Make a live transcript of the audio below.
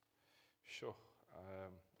Sure.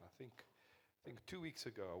 I think 2 weeks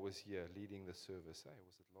ago I was here leading the service. Hey,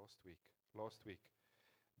 was it last week? Last week.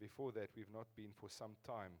 Before that, we've not been for some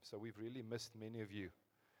time. So we've really missed many of you. It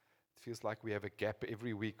feels like we have a gap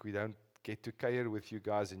every week. We don't get to cater with you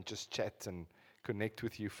guys and just chat and connect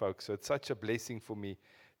with you folks. So it's such a blessing for me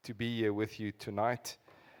to be here with you tonight.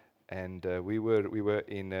 And we were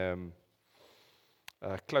in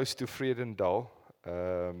close to Vredendal.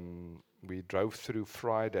 We drove through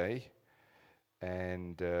Friday,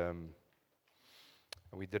 and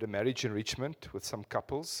we did a marriage enrichment with some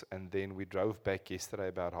couples, and then we drove back yesterday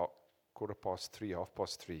about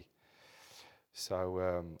 3:30.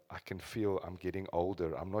 So I can feel I'm getting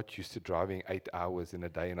older. I'm not used to driving 8 hours in a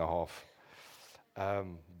day and a half.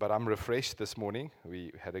 But I'm refreshed this morning.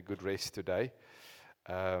 We had a good rest today.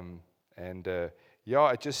 I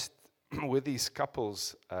just, with these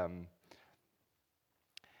couples,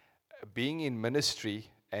 being in ministry,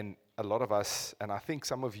 and a lot of us, and I think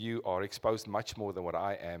some of you are exposed much more than what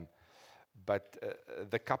I am, but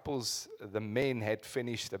the couples, the men had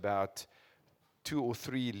finished about 2 or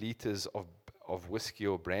 3 liters of whiskey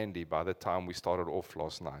or brandy by the time we started off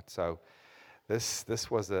last night. So this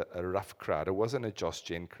was a rough crowd. It wasn't a Josh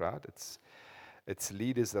Gen crowd. It's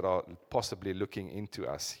leaders that are possibly looking into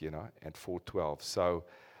us, at 412. So,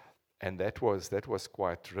 and that was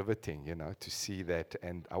quite riveting, to see that.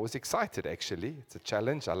 And I was excited, actually. It's a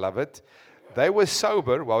challenge. I love it. They were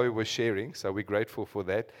sober while we were sharing, so we're grateful for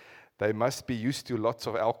that. They must be used to lots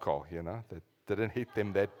of alcohol, that didn't hit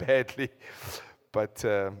them that badly. But,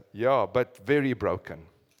 but very broken.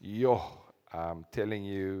 I'm telling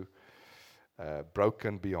you,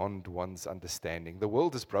 broken beyond one's understanding. The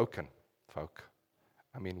world is broken, folk.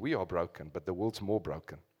 I mean, we are broken, but the world's more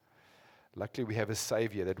broken. Luckily, we have a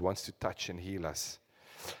Savior that wants to touch and heal us.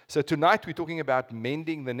 So tonight, we're talking about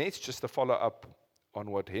mending the nets, just to follow up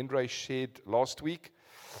on what Henry shared last week.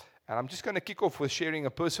 And I'm just going to kick off with sharing a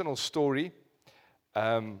personal story.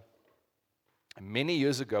 Many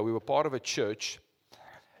years ago, we were part of a church,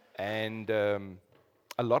 and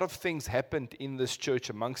a lot of things happened in this church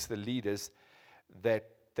amongst the leaders that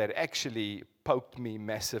actually poked me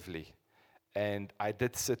massively. And I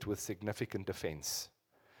did sit with significant offense.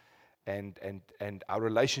 And our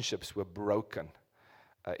relationships were broken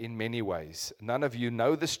in many ways. None of you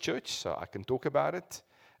know this church, so I can talk about it.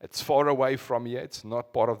 It's far away from here. It's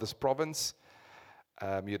not part of this province.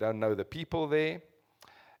 You don't know the people there.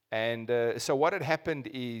 And so what had happened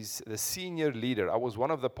is the senior leader, I was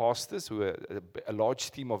one of the pastors, who were a large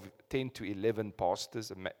team of 10 to 11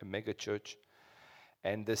 pastors, a mega church.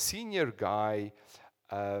 And the senior guy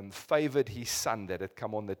favored his son that had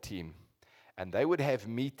come on the team. And they would have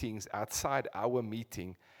meetings outside our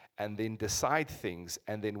meeting and then decide things.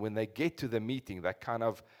 And then when they get to the meeting, they kind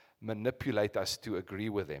of manipulate us to agree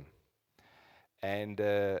with them. And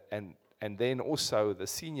then also the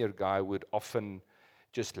senior guy would often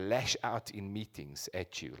just lash out in meetings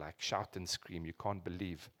at you, like shout and scream. You can't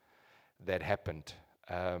believe that happened.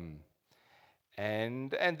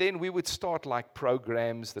 And then we would start like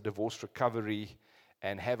programs, the divorce recovery,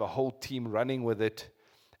 and have a whole team running with it.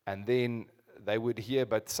 And then they would hear,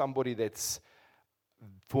 but somebody that's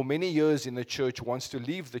for many years in the church wants to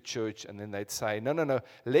leave the church, and then they'd say, no,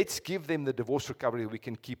 let's give them the divorce recovery, we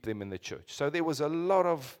can keep them in the church. So there was a lot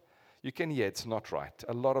of, you can hear it's not right,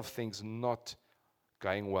 a lot of things not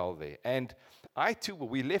going well there. And I too,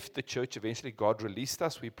 we left the church, eventually God released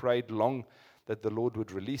us. We prayed long that the Lord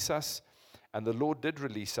would release us, and the Lord did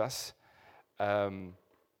release us.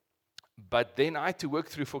 But then I had to work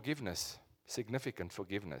through forgiveness, significant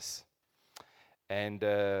forgiveness. And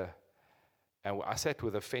I sat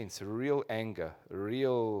with offense, real anger,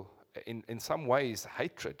 real, in some ways,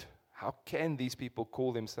 hatred. How can these people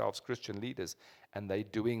call themselves Christian leaders and they're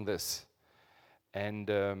doing this?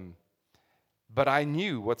 And but I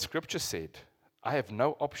knew what Scripture said. I have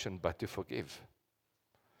no option but to forgive.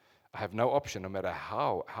 I have no option, no matter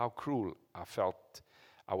how cruel I felt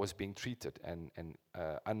I was being treated and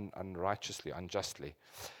unrighteously, unjustly.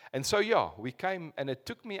 And so, we came, and it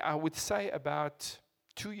took me, I would say, about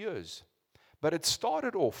 2 years. But it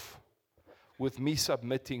started off with me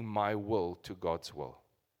submitting my will to God's will.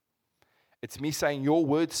 It's me saying, your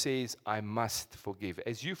word says I must forgive.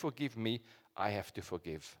 As you forgive me, I have to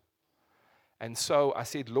forgive. And so I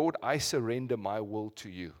said, Lord, I surrender my will to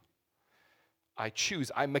you. I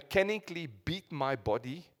choose. I mechanically beat my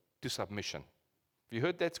body to submission. Have you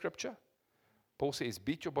heard that scripture? Paul says,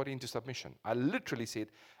 beat your body into submission. I literally said,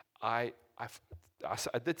 I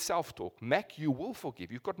did self-talk. Mac, you will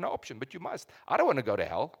forgive. You've got no option, but you must. I don't want to go to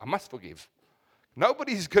hell. I must forgive.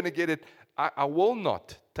 Nobody's going to get it. I will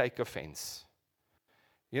not take offense.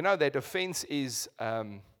 You know that offense is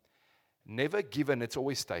never given, it's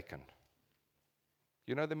always taken.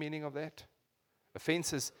 You know the meaning of that?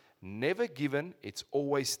 Offense is never given, it's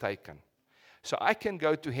always taken. So I can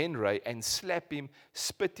go to Henry and slap him,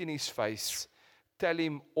 spit in his face, tell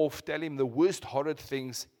him off, tell him the worst horrid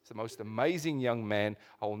things. He's the most amazing young man.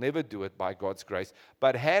 I will never do it by God's grace.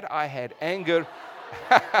 But had I had anger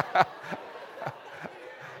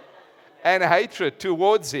and hatred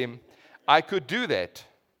towards him, I could do that.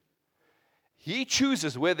 He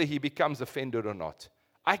chooses whether he becomes offended or not.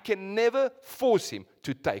 I can never force him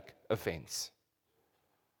to take offense.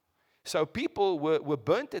 So people were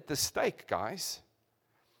burnt at the stake, guys.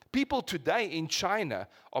 People today in China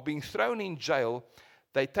are being thrown in jail.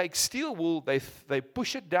 They take steel wool, they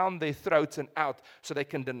push it down their throats and out so they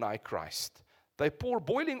can deny Christ. They pour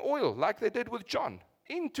boiling oil like they did with John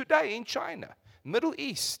today in China, Middle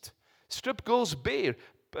East. Strip girls bare,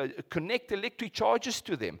 connect electric charges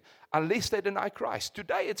to them unless they deny Christ.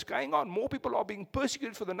 Today it's going on. More people are being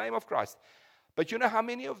persecuted for the name of Christ. But you know how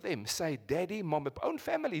many of them say, Daddy, Mom, own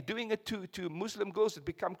family doing it to Muslim girls that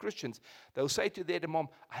become Christians. They'll say to their mom,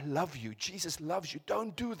 I love you. Jesus loves you.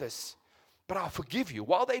 Don't do this. But I'll forgive you.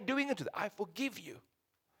 While they're doing it, I forgive you.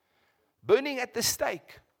 Burning at the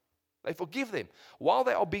stake. They forgive them. While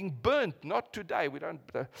they are being burnt, not today,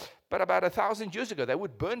 but about 1,000 years ago, they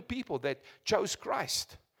would burn people that chose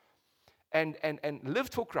Christ and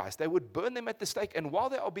lived for Christ. They would burn them at the stake. And while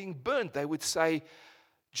they are being burnt, they would say,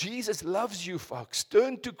 Jesus loves you, folks.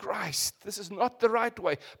 Turn to Christ. This is not the right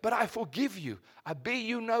way, but I forgive you. I bear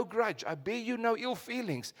you no grudge. I bear you no ill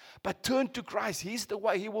feelings. But turn to Christ. He's the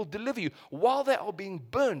way. He will deliver you. While they are being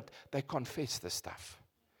burnt, they confess this stuff.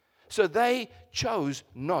 So they chose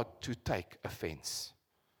not to take offense.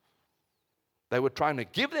 They were trying to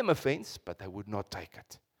give them offense, but they would not take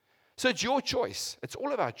it. So it's your choice. It's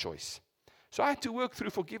all of our choice. So I had to work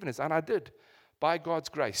through forgiveness, and I did by God's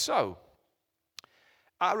grace. So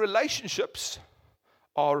our relationships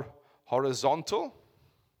are horizontal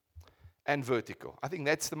and vertical. I think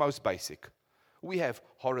that's the most basic. We have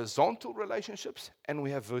horizontal relationships and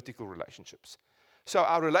we have vertical relationships. So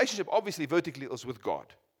our relationship, obviously, vertically is with God.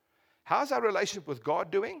 How's our relationship with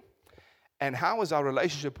God doing? And how is our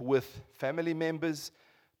relationship with family members,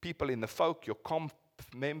 people in the folk, your comp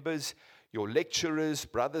members, your lecturers,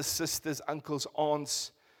 brothers, sisters, uncles,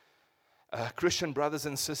 aunts, Christian brothers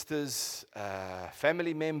and sisters,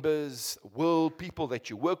 family members, world, people that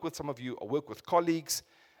you work with, some of you work with colleagues.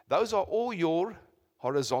 Those are all your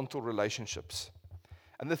horizontal relationships.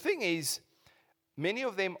 And the thing is, many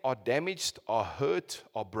of them are damaged, are hurt,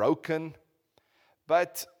 are broken,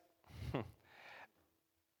 but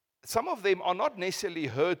some of them are not necessarily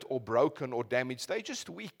hurt or broken or damaged. They're just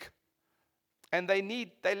weak. And they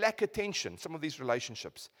lack attention, some of these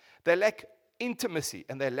relationships. They lack intimacy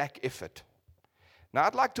and they lack effort. Now,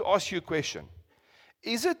 I'd like to ask you a question.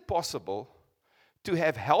 Is it possible to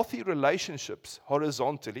have healthy relationships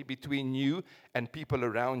horizontally between you and people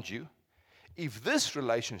around you if this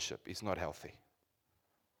relationship is not healthy?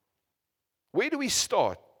 Where do we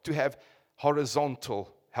start to have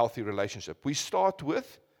horizontal, healthy relationship? We start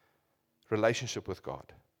with relationship with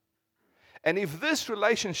God. And if this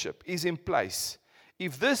relationship is in place,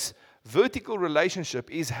 if this vertical relationship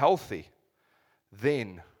is healthy,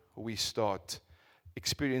 then we start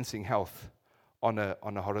experiencing health on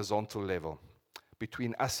a horizontal level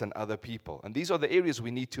between us and other people. And these are the areas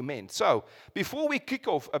we need to mend. So, before we kick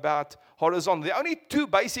off about horizontal, there are only two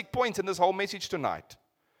basic points in this whole message tonight.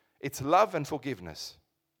 It's love and forgiveness.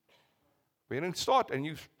 We're going to start, and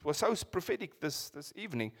you were so prophetic this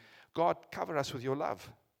evening. God, cover us with your love.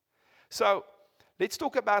 So, let's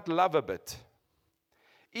talk about love a bit.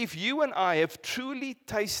 If you and I have truly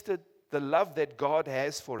tasted the love that God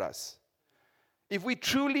has for us, if we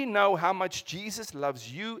truly know how much Jesus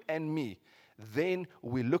loves you and me, then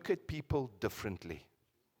we look at people differently.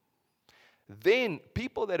 Then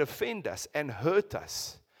people that offend us and hurt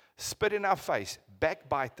us, spit in our face,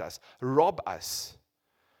 backbite us, rob us,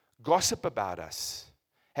 gossip about us,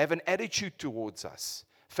 have an attitude towards us,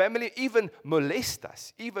 family even molest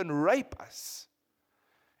us, even rape us,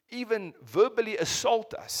 even verbally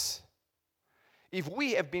assault us. If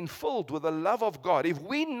we have been filled with the love of God, if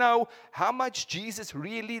we know how much Jesus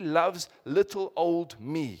really loves little old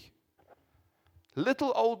me,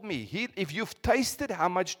 if you've tasted how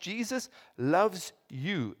much Jesus loves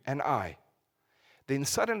you and I, then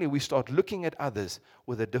suddenly we start looking at others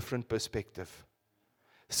with a different perspective.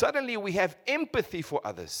 Suddenly we have empathy for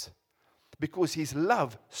others because His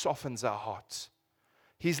love softens our hearts.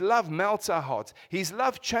 His love melts our hearts. His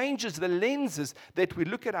love changes the lenses that we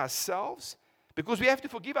look at ourselves, Because we have to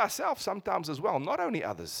forgive ourselves sometimes as well, not only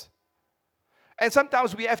others. And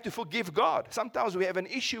sometimes we have to forgive God. Sometimes we have an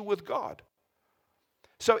issue with God.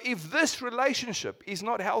 So if this relationship is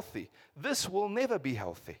not healthy, this will never be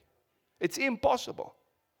healthy. It's impossible.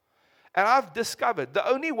 And I've discovered the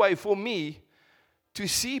only way for me to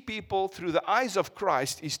see people through the eyes of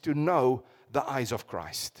Christ is to know the eyes of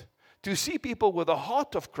Christ. To see people with the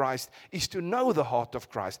heart of Christ is to know the heart of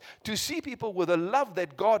Christ. To see people with the love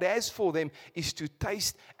that God has for them is to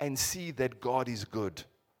taste and see that God is good.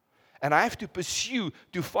 And I have to pursue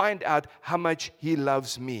to find out how much He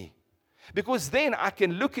loves me. Because then I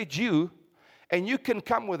can look at you and you can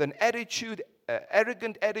come with an attitude,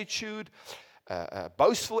 arrogant attitude, a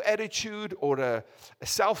boastful attitude, or a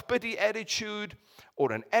self-pity attitude,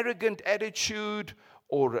 or an arrogant attitude,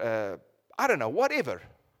 or I don't know, whatever.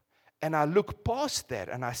 And I look past that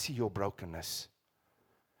and I see your brokenness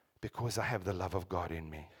because I have the love of God in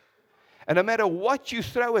me. And no matter what you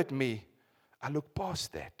throw at me, I look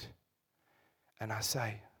past that and I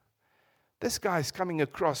say, this guy's coming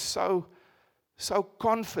across so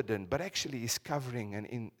confident, but actually he's covering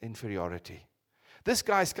an inferiority. This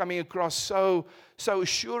guy's coming across so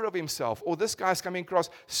sure of himself, or this guy's coming across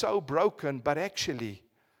so broken, but actually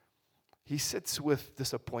he sits with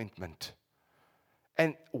disappointment.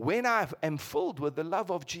 And when I am filled with the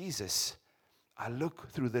love of Jesus, I look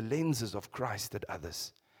through the lenses of Christ at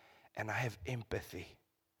others, and I have empathy.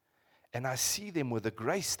 And I see them with the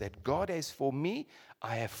grace that God has for me,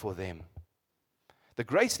 I have for them. The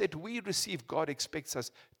grace that we receive, God expects us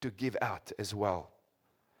to give out as well.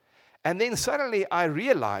 And then suddenly I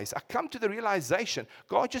come to the realization,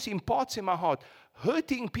 God just imparts in my heart,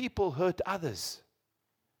 hurting people hurt others.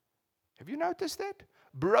 Have you noticed that?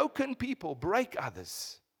 Broken people break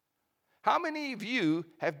others. How many of you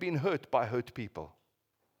have been hurt by hurt people?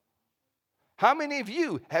 How many of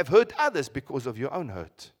you have hurt others because of your own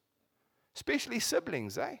hurt? Especially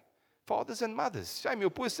siblings, eh? Fathers and mothers. Shame, your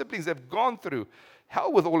poor siblings have gone through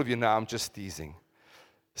hell with all of you now. I'm just teasing.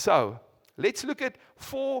 So, let's look at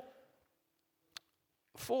four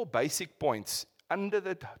basic points under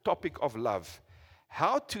the topic of love.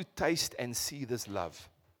 How to taste and see this love.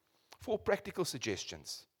 4 practical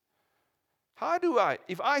suggestions. How do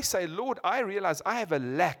if I say, Lord, I realize I have a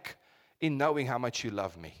lack in knowing how much you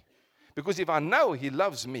love me. Because if I know He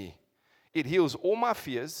loves me, it heals all my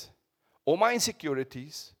fears, all my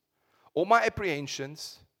insecurities, all my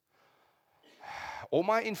apprehensions, all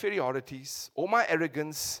my inferiorities, all my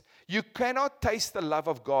arrogance. You cannot taste the love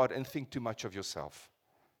of God and think too much of yourself.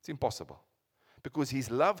 It's impossible. Because His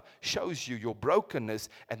love shows you your brokenness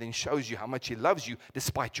and then shows you how much He loves you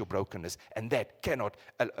despite your brokenness. And that cannot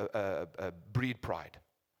breed pride.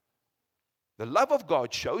 The love of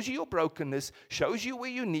God shows you your brokenness, shows you where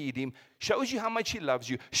you need Him, shows you how much He loves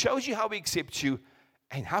you, shows you how He accepts you.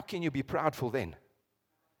 And how can you be proudful then?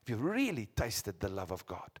 If you've really tasted the love of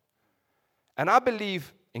God. And I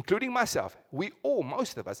believe, including myself,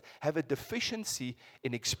 most of us, have a deficiency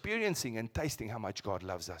in experiencing and tasting how much God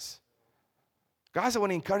loves us. Guys, I want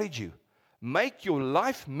to encourage you. Make your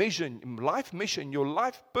life mission, your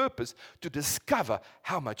life purpose to discover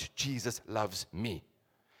how much Jesus loves me.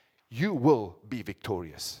 You will be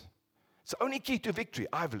victorious. It's the only key to victory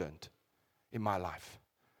I've learned in my life.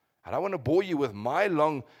 I don't want to bore you with my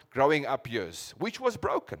long growing up years, which was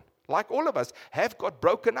broken. Like all of us have got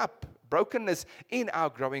brokenness in our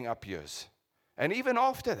growing up years. And even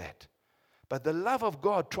after that. But the love of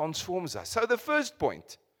God transforms us. So the first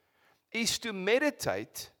point is to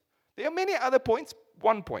meditate. There are many other points.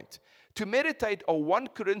 One point. To meditate on 1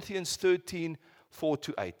 Corinthians 13,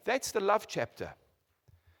 4-8. That's the love chapter.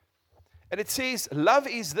 And it says, love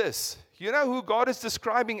is this. You know who God is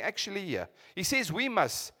describing actually here? He says we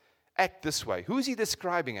must act this way. Who's He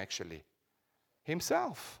describing actually?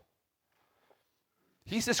 Himself.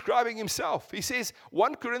 He's describing Himself. He says,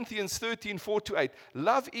 1 Corinthians 13, 4-8.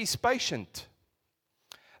 Love is patient.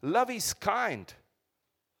 Love is kind.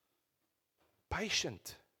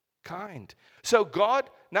 Patient, kind. So God,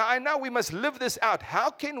 now I know we must live this out. How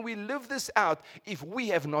can we live this out if we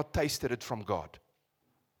have not tasted it from God?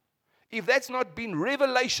 If that's not been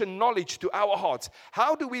revelation knowledge to our hearts,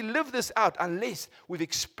 how do we live this out unless we've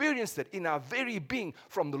experienced it in our very being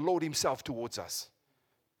from the Lord Himself towards us?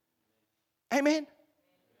 Amen?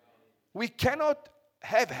 We cannot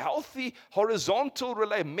have healthy horizontal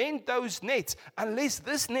mend those nets unless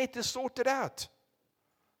this net is sorted out.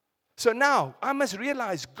 So now I must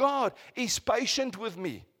realize God is patient with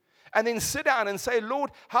me. And then sit down and say,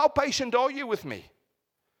 Lord, how patient are you with me?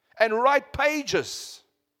 And write pages.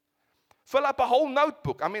 Fill up a whole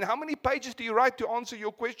notebook. I mean, how many pages do you write to answer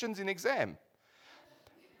your questions in exam?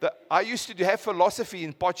 I used to have philosophy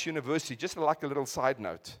in Potch University, just like a little side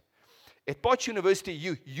note. At Potch University,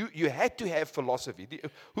 you had to have philosophy.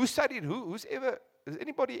 Who studied who? Does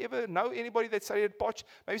anybody ever know anybody that studied at Potch?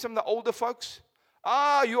 Maybe some of the older folks?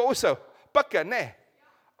 You also. Pikker, ne?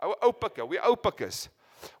 Oh, pikker. We're pickers.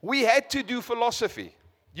 We had to do philosophy.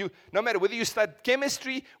 No matter whether you studied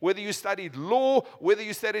chemistry, whether you studied law, whether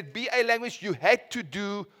you studied BA language, you had to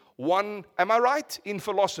do one. Am I right? In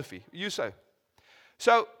philosophy. You say.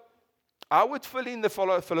 So, I would fill in the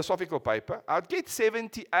philosophical paper. I'd get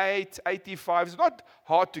 78, 85. It's not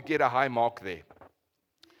hard to get a high mark there.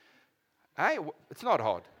 Hey, it's not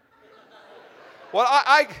hard. Well,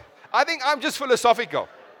 I think I'm just philosophical.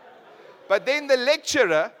 But then the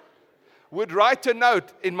lecturer would write a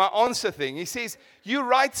note in my answer thing. He says, you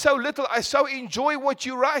write so little. I so enjoy what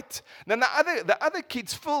you write. Then the other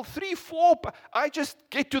kids fill 3, 4. I just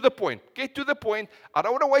get to the point. I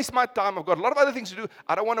don't want to waste my time. I've got a lot of other things to do.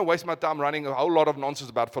 I don't want to waste my time running a whole lot of nonsense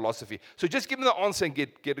about philosophy. So just give them the answer and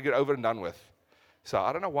get over and done with. So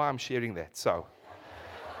I don't know why I'm sharing that. So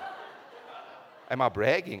am I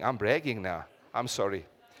bragging? I'm bragging now. I'm sorry.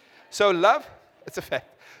 So love, it's a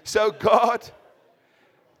fact. So God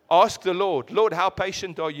asked the Lord, how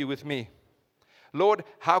patient are you with me? Lord,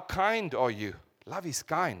 how kind are you? Love is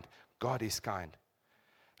kind. God is kind.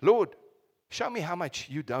 Lord, show me how much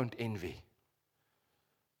you don't envy.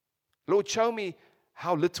 Lord, show me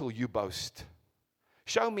how little you boast.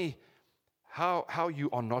 Show me how you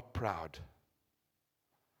are not proud.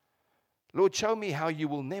 Lord, show me how you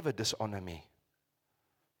will never dishonor me.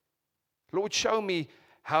 Lord, show me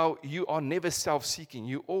how you are never self-seeking.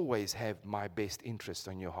 You always have my best interest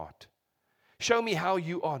on your heart. Show me how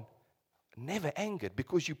you are never angered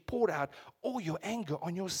because you poured out all your anger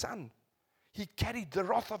on your son. He carried the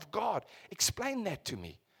wrath of God. Explain that to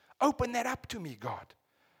me. Open that up to me, God.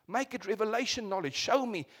 Make it revelation knowledge. Show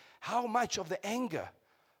me how much of the anger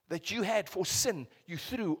that you had for sin you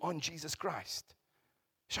threw on Jesus Christ.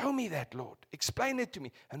 Show me that, Lord. Explain it to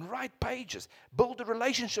me and write pages. Build a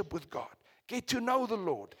relationship with God. Get to know the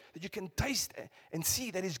Lord, that you can taste and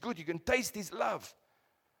see that He's good. You can taste His love.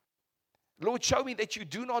 Lord, show me that you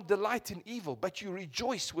do not delight in evil, but you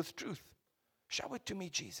rejoice with truth. Show it to me,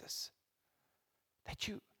 Jesus. That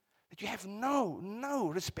you have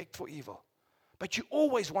no respect for evil, but you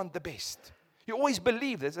always want the best. You always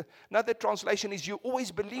believe. There's another translation is you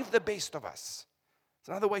always believe the best of us. It's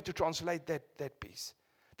another way to translate that piece.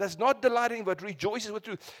 Does not delight in, but rejoices with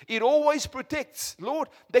truth. It always protects. Lord,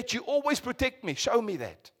 that you always protect me. Show me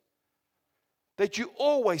that. That you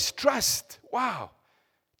always trust. Wow.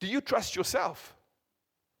 Do you trust yourself?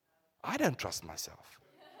 I don't trust myself.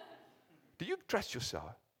 Do you trust yourself?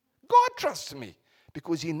 God trusts me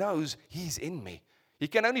because He knows He's in me. He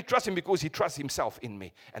can only trust Him because He trusts Himself in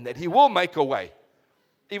me and that He will make a way.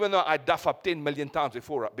 Even though I duff up 10 million times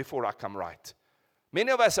before I come right. Many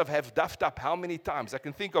of us have duffed up how many times? I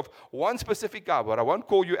can think of one specific guy, but I won't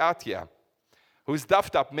call you out here, who's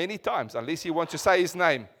duffed up many times, unless you want to say his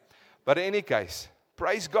name. But in any case,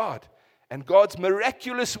 praise God. And God's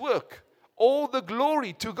miraculous work. All the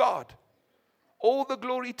glory to God. All the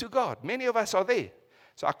glory to God. Many of us are there.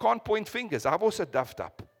 So I can't point fingers. I've also duffed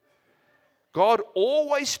up. God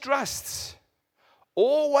always trusts.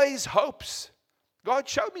 Always hopes. God,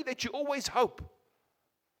 show me that you always hope.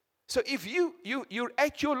 So if you're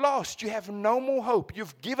at your last, you have no more hope,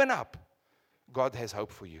 you've given up, God has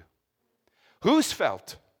hope for you. Who's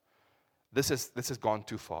felt, this has gone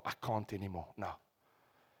too far, I can't anymore? No.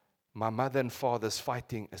 My mother and father's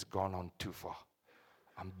fighting has gone on too far.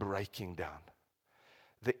 I'm breaking down.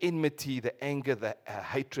 The enmity, the anger, the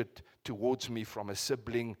hatred towards me from a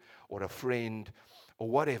sibling or a friend or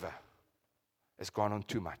whatever has gone on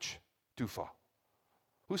too much, too far.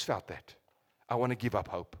 Who's felt that? I want to give up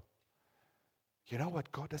hope. You know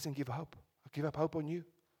what? God doesn't give hope. I'll give up hope on you.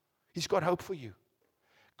 He's got hope for you.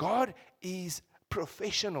 God is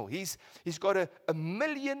professional. He's got a 1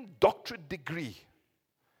 million doctorate degree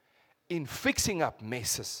in fixing up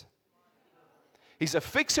messes. He's a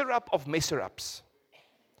fixer-up of messer-ups.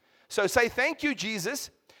 So say, thank you, Jesus.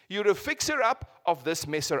 You're a fixer-up of this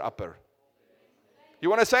messer-upper. You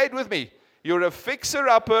want to say it with me? You're a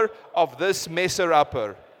fixer-upper of this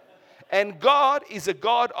messer-upper. And God is a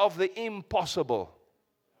God of the impossible.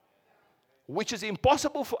 Which is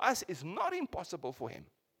impossible for us is not impossible for Him.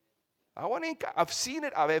 I've seen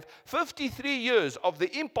it. I have 53 years of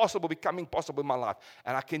the impossible becoming possible in my life.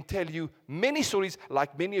 And I can tell you many stories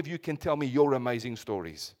like many of you can tell me your amazing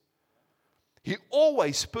stories. He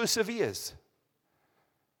always perseveres.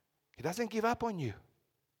 He doesn't give up on you.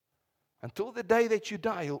 Until the day that you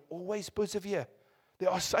die, He'll always persevere. There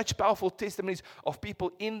are such powerful testimonies of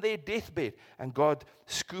people in their deathbed and God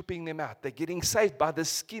scooping them out. They're getting saved by the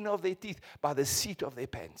skin of their teeth, by the seat of their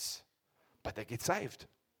pants. But they get saved.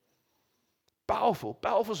 Powerful,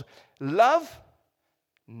 powerful. Love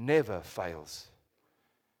never fails.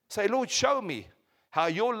 Say, Lord, show me how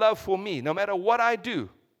your love for me, no matter what I do,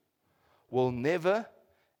 will never,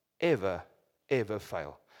 ever, ever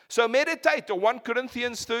fail. So meditate on 1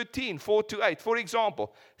 Corinthians 13, 4-8, for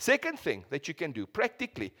example. Second thing that you can do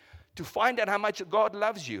practically to find out how much God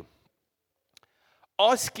loves you.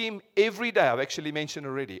 Ask Him every day. I've actually mentioned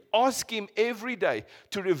already. Ask Him every day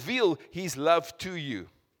to reveal His love to you.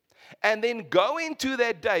 And then go into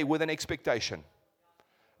that day with an expectation.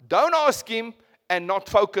 Don't ask Him and not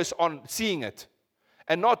focus on seeing it.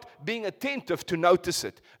 And not being attentive to notice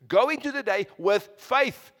it. Go into the day with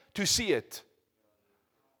faith to see it.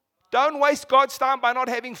 Don't waste God's time by not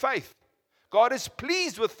having faith. God is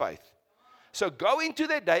pleased with faith. So go into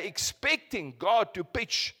that day expecting God to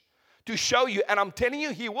pitch, to show you. And I'm telling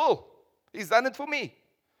you, He will. He's done it for me.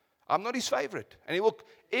 I'm not His favorite. And He will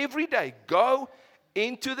every day go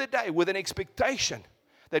into the day with an expectation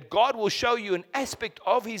that God will show you an aspect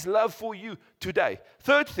of His love for you today.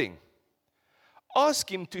 Third thing, ask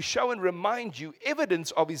Him to show and remind you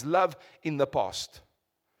evidence of His love in the past.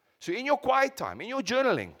 So in your quiet time, in your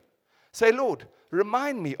journaling, say, Lord,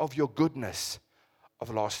 remind me of your goodness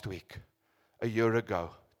of last week, a year ago,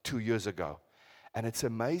 2 years ago. And it's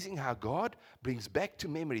amazing how God brings back to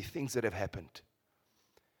memory things that have happened.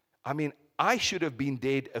 I mean, I should have been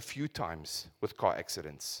dead a few times with car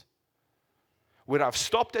accidents. When I've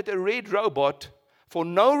stopped at a red robot for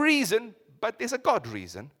no reason, but there's a God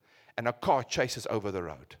reason, and a car chases over the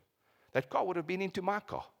road. That car would have been into my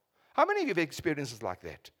car. How many of you have experiences like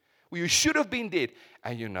that? Where you should have been dead,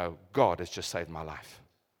 and you know, God has just saved my life.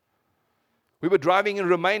 We were driving in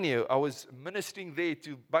Romania. I was ministering there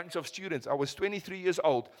to a bunch of students. I was 23 years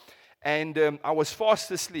old, and I was fast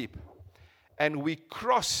asleep. And we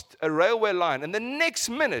crossed a railway line, and the next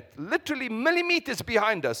minute, literally millimeters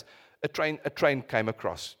behind us, a train came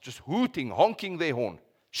across, just hooting, honking their horn.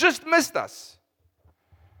 Just missed us.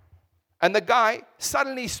 And the guy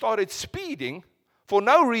suddenly started speeding for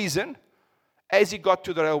no reason as he got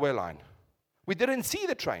to the railway line. We didn't see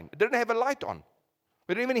the train. It didn't have a light on.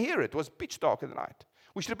 We didn't even hear it. It was pitch dark in the night.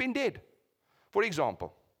 We should have been dead, for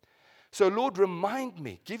example. So, Lord, remind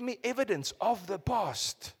me. Give me evidence of the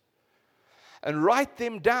past. And write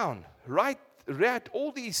them down. Write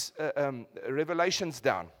all these revelations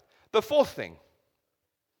down. The fourth thing.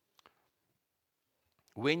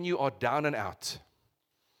 When you are down and out,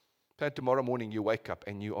 tomorrow morning you wake up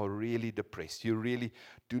and you are really depressed. You really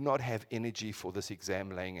do not have energy for this exam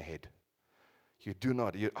laying ahead. You do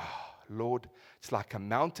not. Lord, it's like a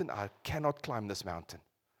mountain. I cannot climb this mountain.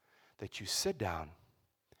 That you sit down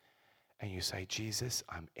and you say, Jesus,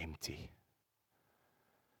 I'm empty.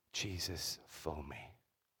 Jesus, fill me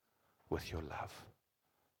with your love.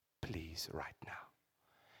 Please, right now.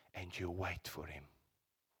 And you wait for Him.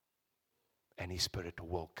 And His Spirit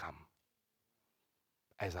will come.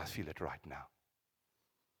 As I feel it right now.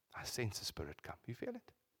 I sense the Spirit come. You feel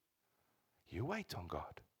it? You wait on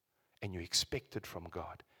God. And you expect it from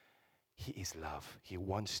God. He is love. He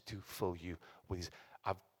wants to fill you with His.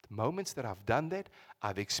 Moments that I've done that,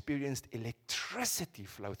 I've experienced electricity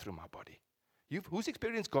flow through my body. Who's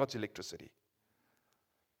experienced God's electricity?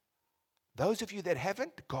 Those of you that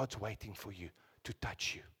haven't, God's waiting for you to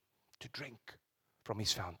touch you, to drink from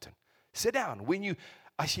His fountain. Sit down.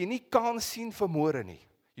 As jy nie kans sien vir môre nie.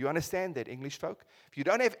 You understand that, English folk? If you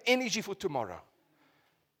don't have energy for tomorrow,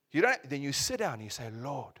 then you sit down and you say,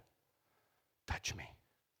 Lord, touch me.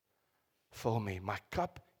 Fill me. My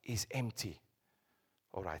cup is empty.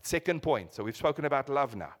 All right. Second point. So we've spoken about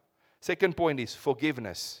love now. Second point is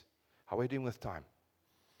forgiveness. How are we doing with time?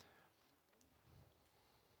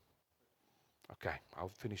 Okay. I'll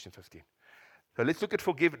finish in 15. So let's look at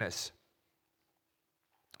forgiveness.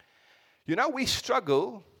 You know, we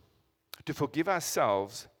struggle to forgive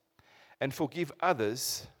ourselves and forgive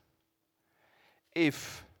others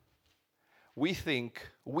if we think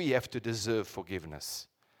we have to deserve forgiveness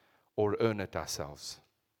or earn it ourselves.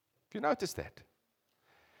 Have you noticed that?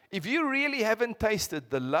 If you really haven't tasted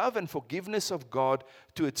the love and forgiveness of God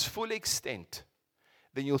to its full extent,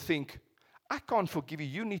 then you'll think, I can't forgive you.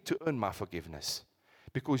 You need to earn my forgiveness.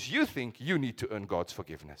 Because you think you need to earn God's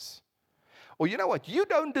forgiveness. Or you know what? You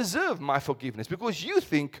don't deserve my forgiveness because you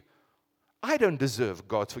think I don't deserve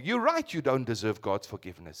God's forgiveness. You're right, you don't deserve God's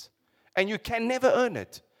forgiveness. And you can never earn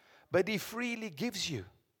it. But He freely gives you.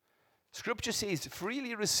 Scripture says,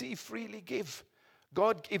 freely receive, freely give.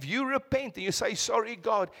 God, if you repent and you say, sorry,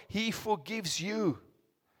 God, He forgives you.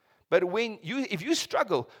 But if you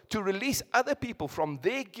struggle to release other people from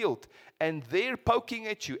their guilt and their poking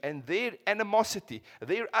at you and their animosity,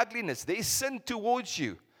 their ugliness, their sin towards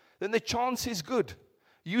you, then the chance is good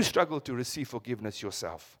you struggle to receive forgiveness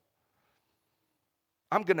yourself.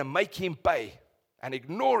 I'm going to make him pay and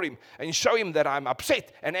ignore him and show him that I'm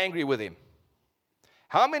upset and angry with him.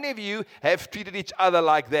 How many of you have treated each other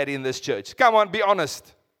like that in this church? Come on, be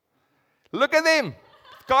honest. Look at them.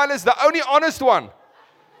 Kyle is the only honest one.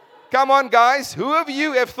 Come on, guys. Who of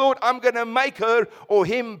you have thought, I'm going to make her or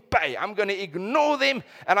him pay? I'm going to ignore them,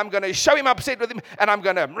 and I'm going to show him upset with him, and I'm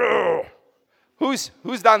going to... Who's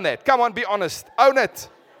done that? Come on, be honest. Own it.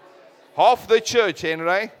 Half the church,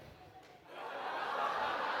 Henry.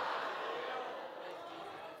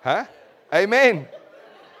 Huh? Amen.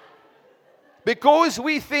 Because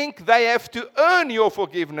we think they have to earn your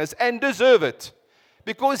forgiveness and deserve it.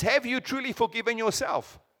 Because have you truly forgiven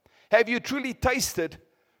yourself? Have you truly tasted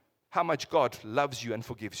how much God loves you and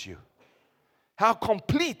forgives you? How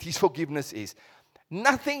complete his forgiveness is.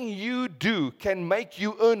 Nothing you do can make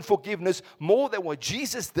you earn forgiveness more than what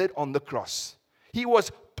Jesus did on the cross. He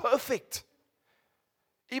was perfect.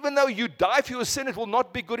 Even though you die for your sin, it will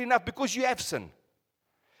not be good enough because you have sin.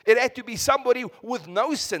 It had to be somebody with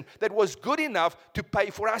no sin that was good enough to pay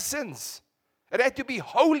for our sins. It had to be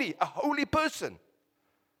holy, a holy person.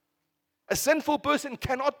 A sinful person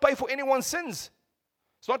cannot pay for anyone's sins.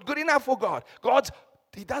 It's not good enough for God.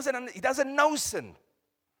 He doesn't know sin.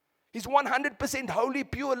 He's 100% holy,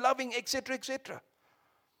 pure, loving, etc., etc.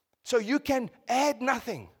 So you can add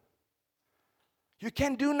nothing. You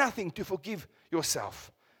can do nothing to forgive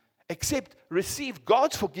yourself, except receive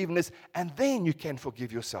God's forgiveness, and then you can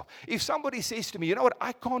forgive yourself. If somebody says to me, you know what,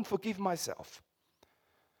 I can't forgive myself,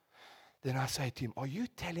 then I say to him, are you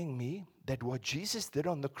telling me that what Jesus did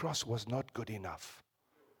on the cross was not good enough?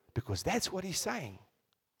 Because that's what he's saying.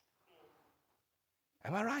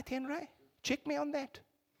 Am I right, Henry? Check me on that.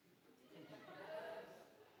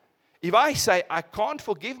 If I say I can't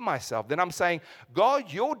forgive myself, then I'm saying,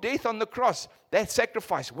 God, your death on the cross, that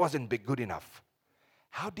sacrifice wasn't good enough.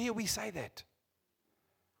 How dare we say that?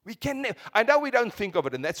 We can never. I know we don't think of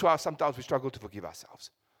it, and that's why sometimes we struggle to forgive ourselves.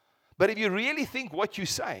 But if you really think what you're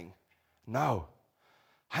saying, no,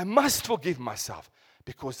 I must forgive myself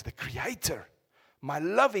because the Creator, my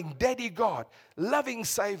loving Daddy God, loving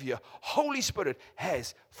Savior, Holy Spirit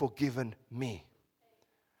has forgiven me.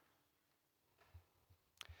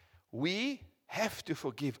 We have to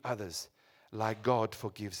forgive others like God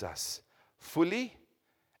forgives us, fully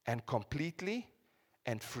and completely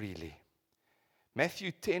and freely.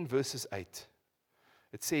 Matthew 10 verses 8.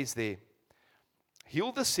 It says there,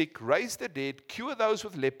 heal the sick, raise the dead, cure those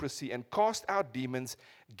with leprosy, and cast out demons.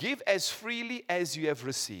 Give as freely as you have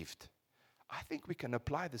received. I think we can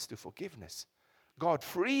apply this to forgiveness. God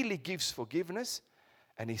freely gives forgiveness,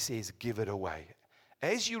 and he says, give it away.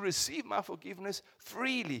 As you receive my forgiveness,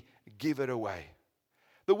 freely give it away.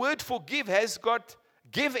 The word forgive has got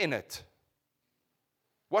give in it.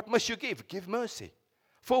 What must you give? Give mercy.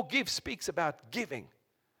 Forgive speaks about giving.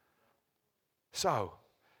 So,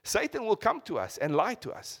 Satan will come to us and lie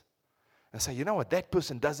to us and say, you know what, that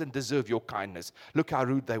person doesn't deserve your kindness. Look how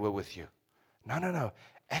rude they were with you. No.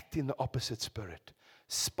 Act in the opposite spirit.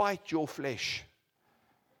 Spite your flesh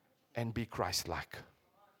and be Christ-like.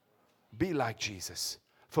 Be like Jesus.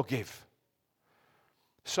 Forgive.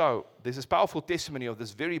 So, there's this powerful testimony of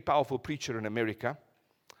this very powerful preacher in America.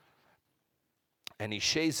 And he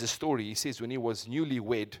shares the story. He says when he was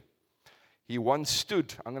newlywed, he once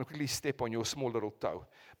stood. I'm going to quickly step on your small little toe.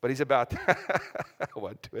 But he's about, I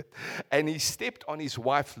won't do it. And he stepped on his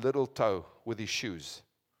wife's little toe with his shoes.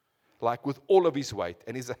 Like with all of his weight.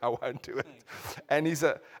 And he said, I won't do it. And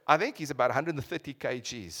I think he's about 130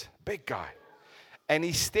 kgs. Big guy. And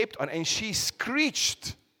he stepped on, and she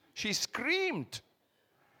screeched. She screamed.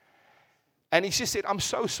 And he just said, I'm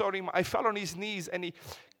so sorry. I fell on his knees, and he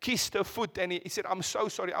kissed her foot, and he said, I'm so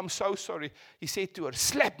sorry, I'm so sorry. He said to her,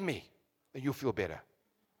 slap me, and you'll feel better.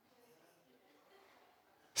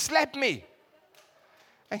 Slap me.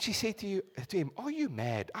 And she said to him, are you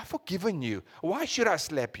mad? I've forgiven you. Why should I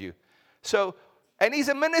slap you? So, and he's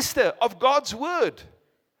a minister of God's word.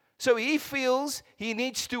 So he feels he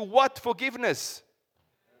needs to what? Forgiveness.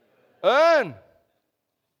 Earn.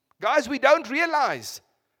 Guys, we don't realize.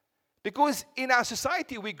 Because in our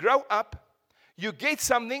society, we grow up, you get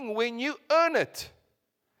something when you earn it.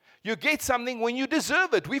 You get something when you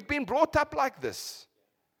deserve it. We've been brought up like this.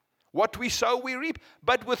 What we sow, we reap.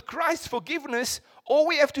 But with Christ's forgiveness, all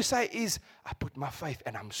we have to say is, I put my faith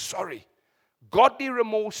and I'm sorry. Godly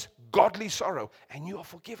remorse, godly sorrow, and you are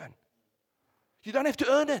forgiven. You don't have to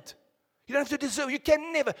earn it. You don't have to deserve it.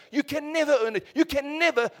 You can never earn it. You can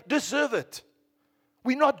never deserve it.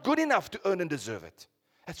 We're not good enough to earn and deserve it.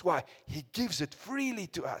 That's why He gives it freely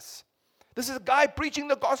to us. This is a guy preaching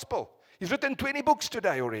the gospel. He's written 20 books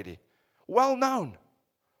today already. Well known.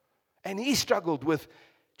 And he struggled with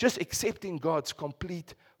just accepting God's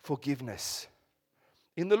complete forgiveness.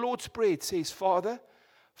 In the Lord's Prayer it says, Father,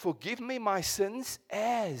 forgive me my sins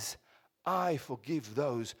as I forgive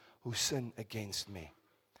those who sin against me.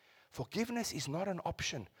 Forgiveness is not an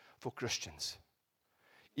option for Christians.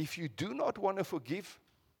 If you do not want to forgive,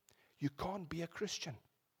 you can't be a Christian.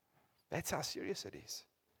 That's how serious it is.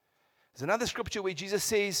 There's another scripture where Jesus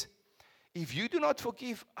says, if you do not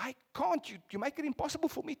forgive, I can't. You make it impossible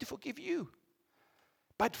for me to forgive you.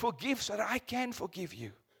 But forgive so that I can forgive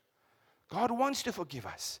you. God wants to forgive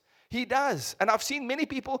us. He does. And I've seen many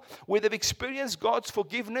people where they've experienced God's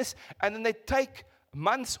forgiveness and then they take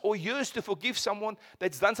months or years to forgive someone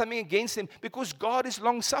that's done something against them because God is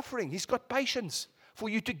long-suffering. He's got patience for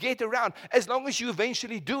you to get around as long as you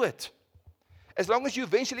eventually do it. As long as you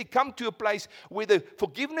eventually come to a place where the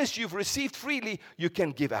forgiveness you've received freely, you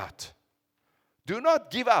can give out. Do not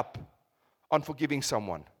give up on forgiving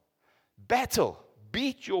someone. Battle.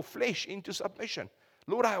 Beat your flesh into submission.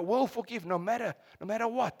 Lord, I will forgive no matter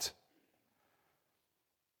what.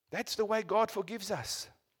 That's the way God forgives us.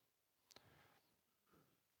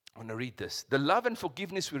 I want to read this. The love and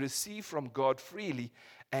forgiveness we receive from God freely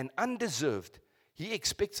and undeserved, He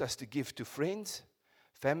expects us to give to friends,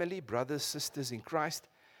 family, brothers, sisters in Christ,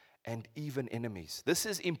 and even enemies. This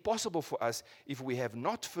is impossible for us if we have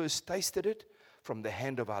not first tasted it from the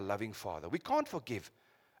hand of our loving Father. We can't forgive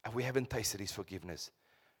if we haven't tasted His forgiveness.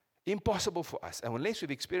 Impossible for us. And unless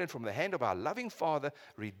we've experienced from the hand of our loving Father,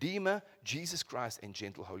 Redeemer, Jesus Christ, and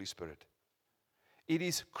gentle Holy Spirit. It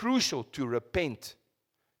is crucial to repent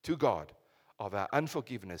to God of our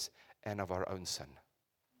unforgiveness and of our own sin.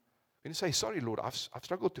 When you say, sorry, Lord, I've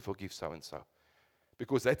struggled to forgive so-and-so.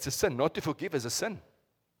 Because that's a sin. Not to forgive is a sin.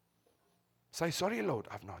 Say, sorry, Lord,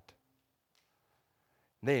 I've not.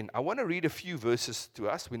 Then, I want to read a few verses to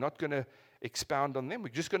us. We're not going to expound on them. We're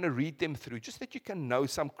just going to read them through, just that you can know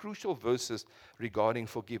some crucial verses regarding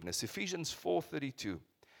forgiveness. Ephesians 4:32.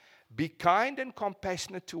 Be kind and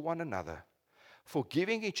compassionate to one another,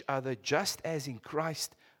 forgiving each other just as in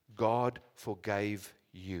Christ God forgave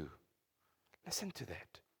you. Listen to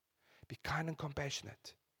that. Be kind and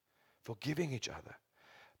compassionate, forgiving each other.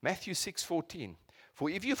 Matthew 6:14. For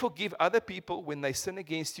if you forgive other people when they sin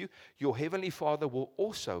against you, your heavenly Father will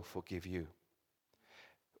also forgive you.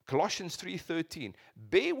 Colossians 3:13.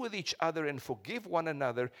 Bear with each other and forgive one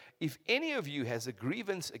another if any of you has a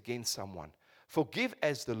grievance against someone. Forgive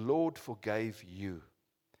as the Lord forgave you.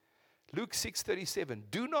 Luke 6:37.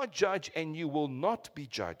 Do not judge and you will not be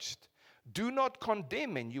judged. Do not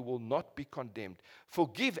condemn and you will not be condemned.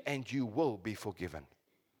 Forgive and you will be forgiven.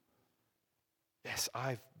 Yes,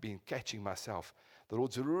 I've been catching myself. The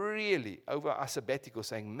Lord's really over our sabbatical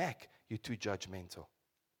saying, Mac, you're too judgmental.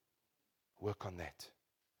 Work on that.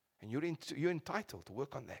 And you're entitled to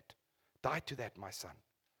work on that. Die to that, my son.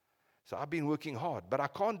 So I've been working hard, but I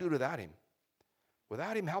can't do it without Him.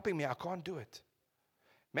 Without Him helping me, I can't do it.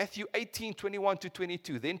 Matthew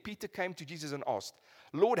 18:21-22. Then Peter came to Jesus and asked,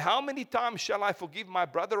 Lord, how many times shall I forgive my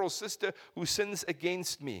brother or sister who sins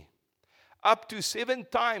against me? Up to 7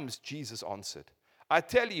 times, Jesus answered. I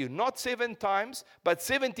tell you, not 7 times, but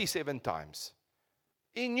 77 times.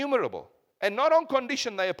 Innumerable. And not on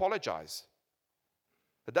condition they apologize.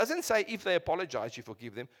 It doesn't say if they apologize, you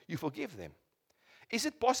forgive them. You forgive them. Is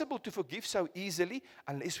it possible to forgive so easily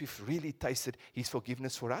unless we've really tasted His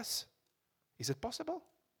forgiveness for us? Is it possible?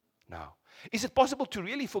 No. Is it possible to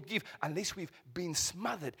really forgive unless we've been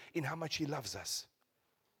smothered in how much He loves us?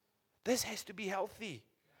 This has to be healthy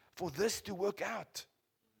for this to work out.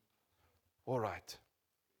 All right.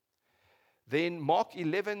 Then Mark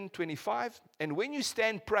 11:25. And when you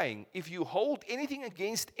stand praying, if you hold anything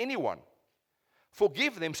against anyone,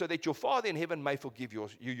 forgive them so that your Father in heaven may forgive you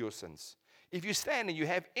your sins. If you stand and you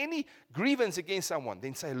have any grievance against someone,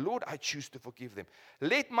 then say, Lord, I choose to forgive them.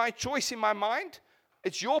 Let my choice in my mind,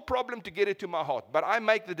 it's your problem to get it to my heart, but I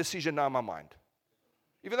make the decision now in my mind.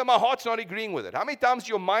 Even though my heart's not agreeing with it. How many times is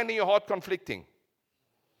your mind and your heart conflicting?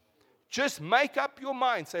 Just make up your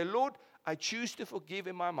mind. Say, Lord, I choose to forgive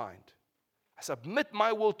in my mind. I submit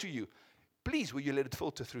my will to you. Please, will you let it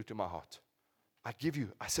filter through to my heart? I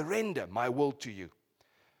surrender my will to you.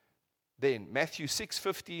 Then Matthew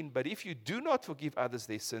 6:15, but if you do not forgive others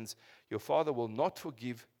their sins, your Father will not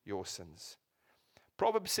forgive your sins.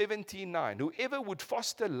 Proverbs 17:9, whoever would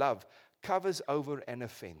foster love covers over an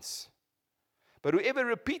offense, but whoever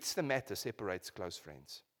repeats the matter separates close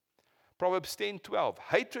friends. Proverbs 10:12.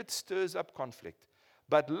 Hatred stirs up conflict,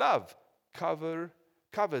 but love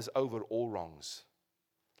covers over all wrongs.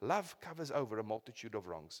 Love covers over a multitude of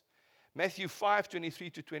wrongs. Matthew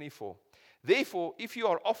 5:23-24. Therefore, if you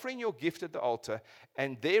are offering your gift at the altar,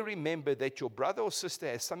 and there remember that your brother or sister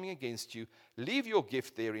has something against you, leave your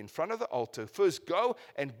gift there in front of the altar. First go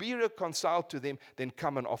and be reconciled to them, then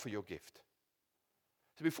come and offer your gift.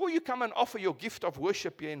 So before you come and offer your gift of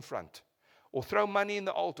worship here in front, or throw money in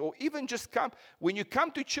the altar, or even just come, when you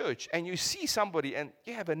come to church and you see somebody and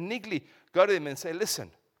you have a niggly, go to them and say,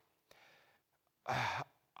 listen,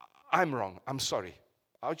 I'm wrong, I'm sorry.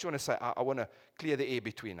 I just want to say, I want to clear the air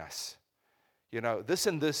between us. This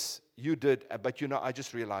and this you did, but I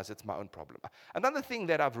just realized it's my own problem. Another thing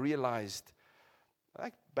that I've realized,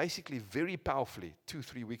 like basically very powerfully,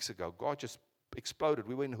 2-3 weeks ago, God just exploded.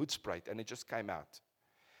 We were in Hoedspruit and it just came out.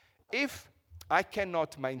 If I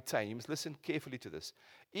cannot maintain, listen carefully to this.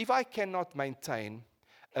 If I cannot maintain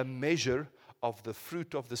a measure of the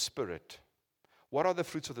fruit of the Spirit, what are the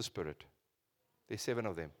fruits of the Spirit? There's 7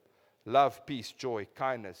 of them. Love, peace, joy,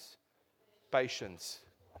 kindness, patience,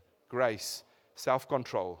 grace,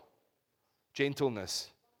 self-control, gentleness.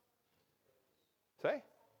 Say?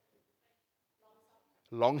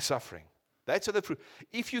 Long-suffering. That's the fruit.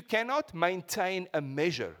 If you cannot maintain a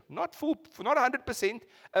measure, not 100%,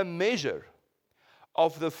 a measure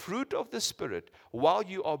of the fruit of the Spirit while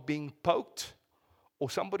you are being poked or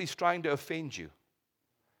somebody's trying to offend you,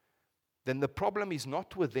 then the problem is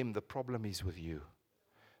not with them, the problem is with you.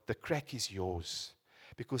 The crack is yours.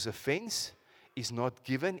 Because offense is not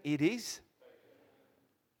given, it is.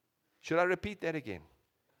 Should I repeat that again?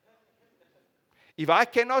 If I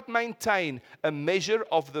cannot maintain a measure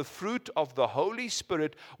of the fruit of the Holy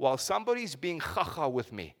Spirit while somebody's being chacha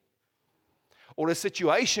with me, or a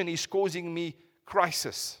situation is causing me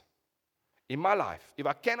crisis in my life, if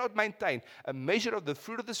I cannot maintain a measure of the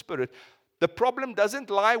fruit of the Spirit, the problem doesn't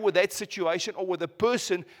lie with that situation or with the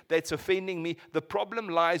person that's offending me. The problem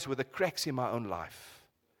lies with the cracks in my own life.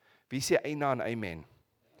 Wie sê amen and amen?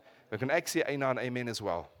 We can actually say amen and amen as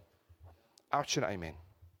well. Ouch and amen.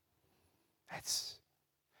 That's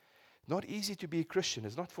not easy to be a Christian.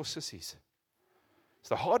 It's not for sissies. It's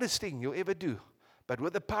the hardest thing you'll ever do. But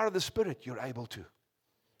with the power of the Spirit, you're able to.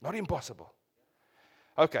 Not impossible.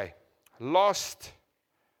 Okay, last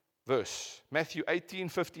verse. Matthew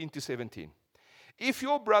 18:15-17. If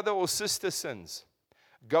your brother or sister sins,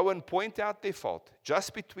 go and point out their fault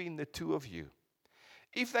just between the two of you.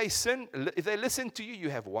 If they listen to you, you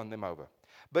have won them over.